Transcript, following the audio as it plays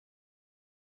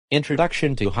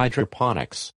Introduction to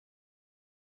Hydroponics.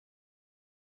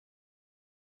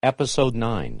 Episode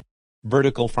 9.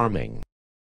 Vertical Farming.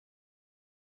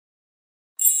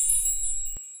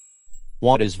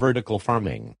 What is vertical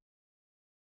farming?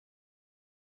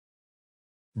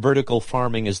 Vertical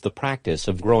farming is the practice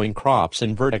of growing crops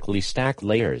in vertically stacked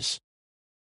layers.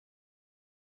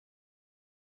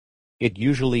 It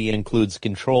usually includes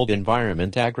controlled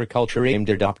environment agriculture aimed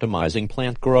at optimizing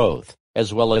plant growth,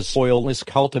 as well as soilless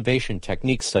cultivation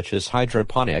techniques such as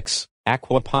hydroponics,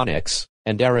 aquaponics,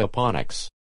 and aeroponics.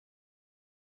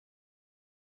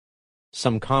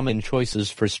 Some common choices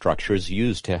for structures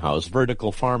used to house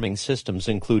vertical farming systems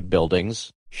include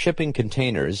buildings, shipping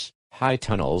containers, high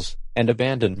tunnels, and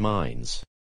abandoned mines.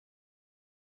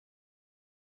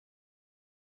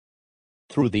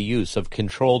 Through the use of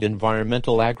controlled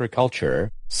environmental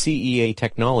agriculture, CEA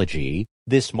technology,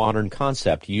 this modern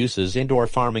concept uses indoor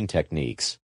farming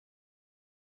techniques.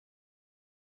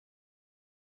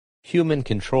 Human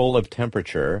control of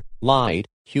temperature, light,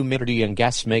 humidity and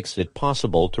gas makes it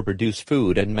possible to produce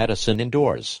food and medicine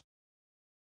indoors.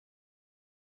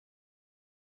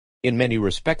 In many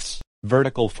respects,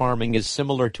 vertical farming is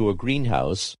similar to a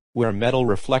greenhouse, where metal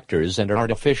reflectors and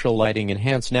artificial lighting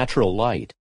enhance natural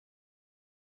light.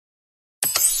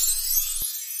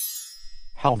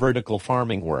 How vertical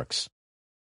farming works.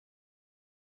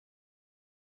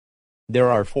 There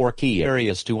are 4 key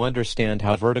areas to understand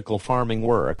how vertical farming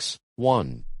works.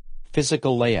 1.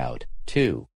 Physical layout.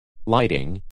 2.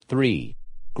 Lighting. 3.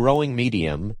 Growing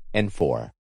medium. And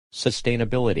 4.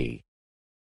 Sustainability.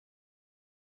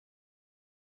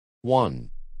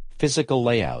 1. Physical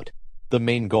layout. The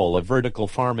main goal of vertical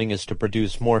farming is to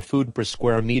produce more food per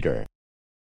square meter.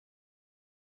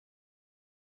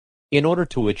 In order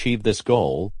to achieve this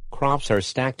goal, crops are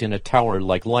stacked in a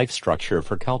tower-like life structure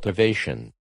for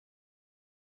cultivation.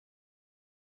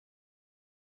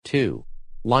 2.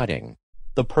 Lighting.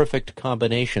 The perfect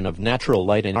combination of natural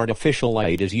light and artificial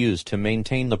light is used to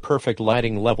maintain the perfect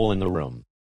lighting level in the room.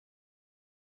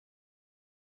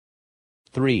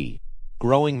 3.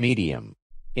 Growing medium.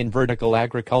 In vertical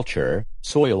agriculture,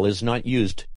 soil is not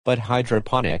used, but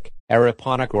hydroponic,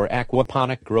 aeroponic or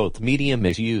aquaponic growth medium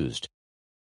is used.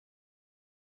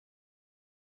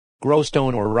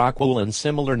 Growstone or rock wool and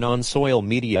similar non-soil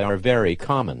media are very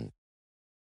common.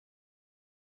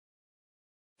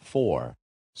 4.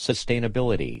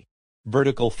 Sustainability.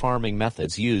 Vertical farming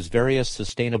methods use various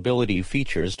sustainability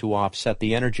features to offset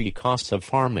the energy costs of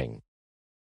farming.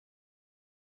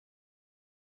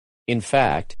 In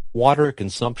fact, water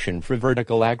consumption for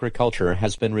vertical agriculture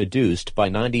has been reduced by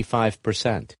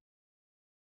 95%.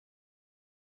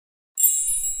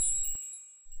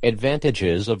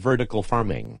 Advantages of vertical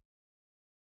farming.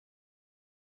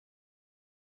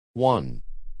 1.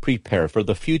 Prepare for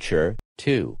the future.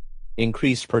 2.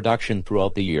 Increase production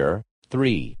throughout the year.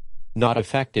 3. Not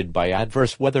affected by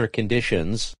adverse weather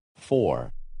conditions.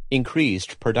 4.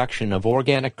 Increased production of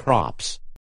organic crops.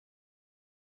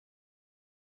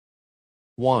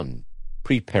 1.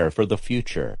 Prepare for the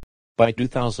future. By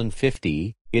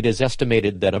 2050, it is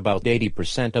estimated that about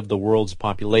 80% of the world's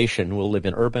population will live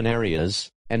in urban areas,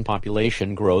 and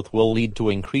population growth will lead to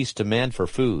increased demand for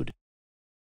food.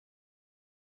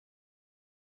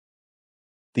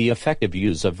 The effective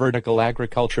use of vertical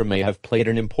agriculture may have played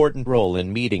an important role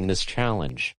in meeting this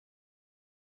challenge.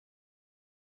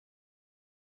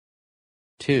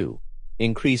 2.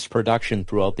 Increase production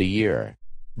throughout the year.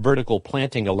 Vertical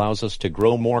planting allows us to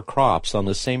grow more crops on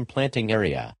the same planting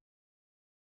area.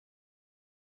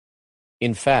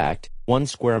 In fact, 1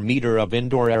 square meter of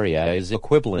indoor area is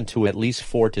equivalent to at least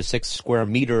 4 to 6 square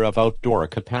meter of outdoor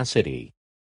capacity.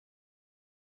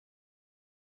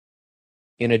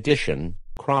 In addition,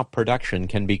 crop production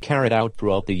can be carried out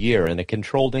throughout the year in a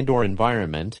controlled indoor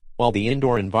environment, while the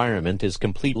indoor environment is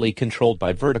completely controlled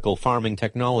by vertical farming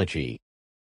technology.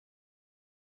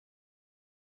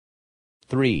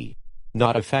 3.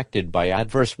 Not affected by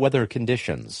adverse weather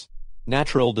conditions.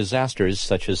 Natural disasters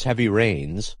such as heavy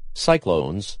rains,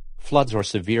 cyclones, floods or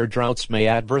severe droughts may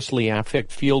adversely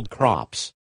affect field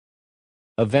crops.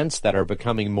 Events that are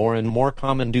becoming more and more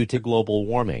common due to global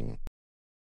warming.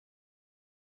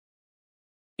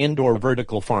 Indoor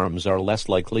vertical farms are less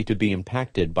likely to be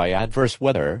impacted by adverse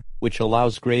weather, which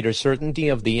allows greater certainty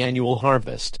of the annual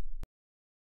harvest.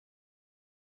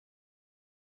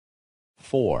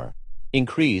 4.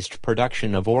 Increased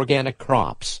production of organic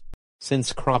crops.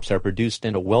 Since crops are produced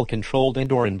in a well-controlled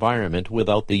indoor environment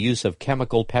without the use of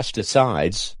chemical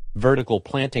pesticides, vertical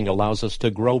planting allows us to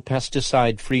grow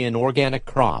pesticide-free and organic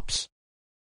crops.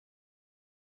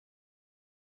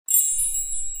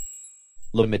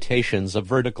 Limitations of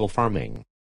vertical farming.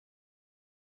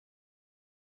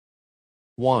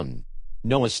 1.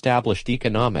 No established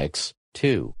economics.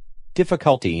 2.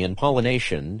 Difficulty in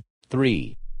pollination.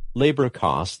 3. Labor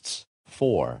costs.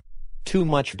 4. Too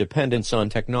much dependence on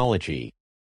technology.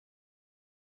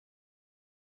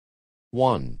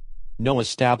 1. No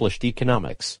established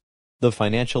economics. The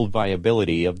financial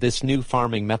viability of this new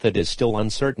farming method is still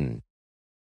uncertain.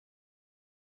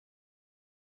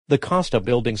 The cost of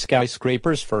building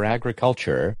skyscrapers for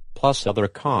agriculture, plus other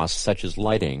costs such as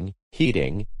lighting,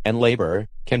 heating, and labor,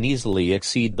 can easily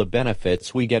exceed the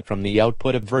benefits we get from the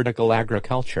output of vertical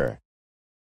agriculture.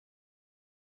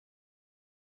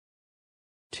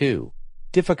 2.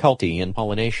 Difficulty in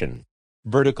pollination.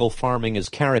 Vertical farming is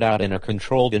carried out in a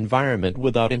controlled environment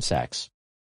without insects.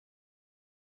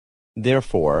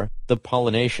 Therefore, the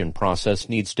pollination process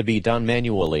needs to be done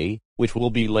manually, which will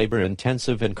be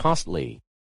labor-intensive and costly.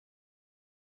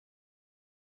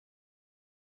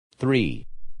 3.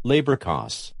 Labor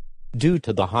costs. Due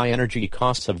to the high energy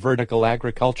costs of vertical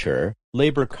agriculture,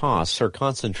 labor costs are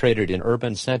concentrated in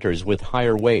urban centers with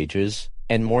higher wages,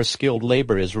 and more skilled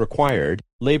labor is required.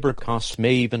 Labor costs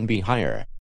may even be higher.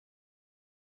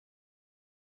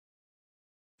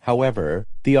 However,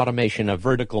 the automation of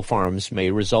vertical farms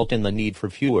may result in the need for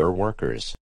fewer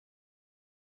workers.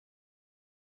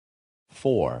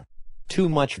 4. Too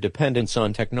much dependence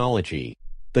on technology.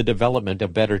 The development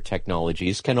of better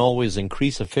technologies can always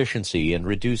increase efficiency and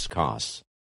reduce costs.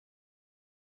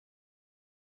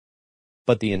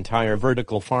 But the entire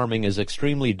vertical farming is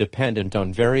extremely dependent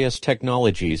on various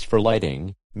technologies for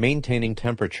lighting, maintaining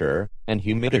temperature, and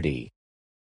humidity.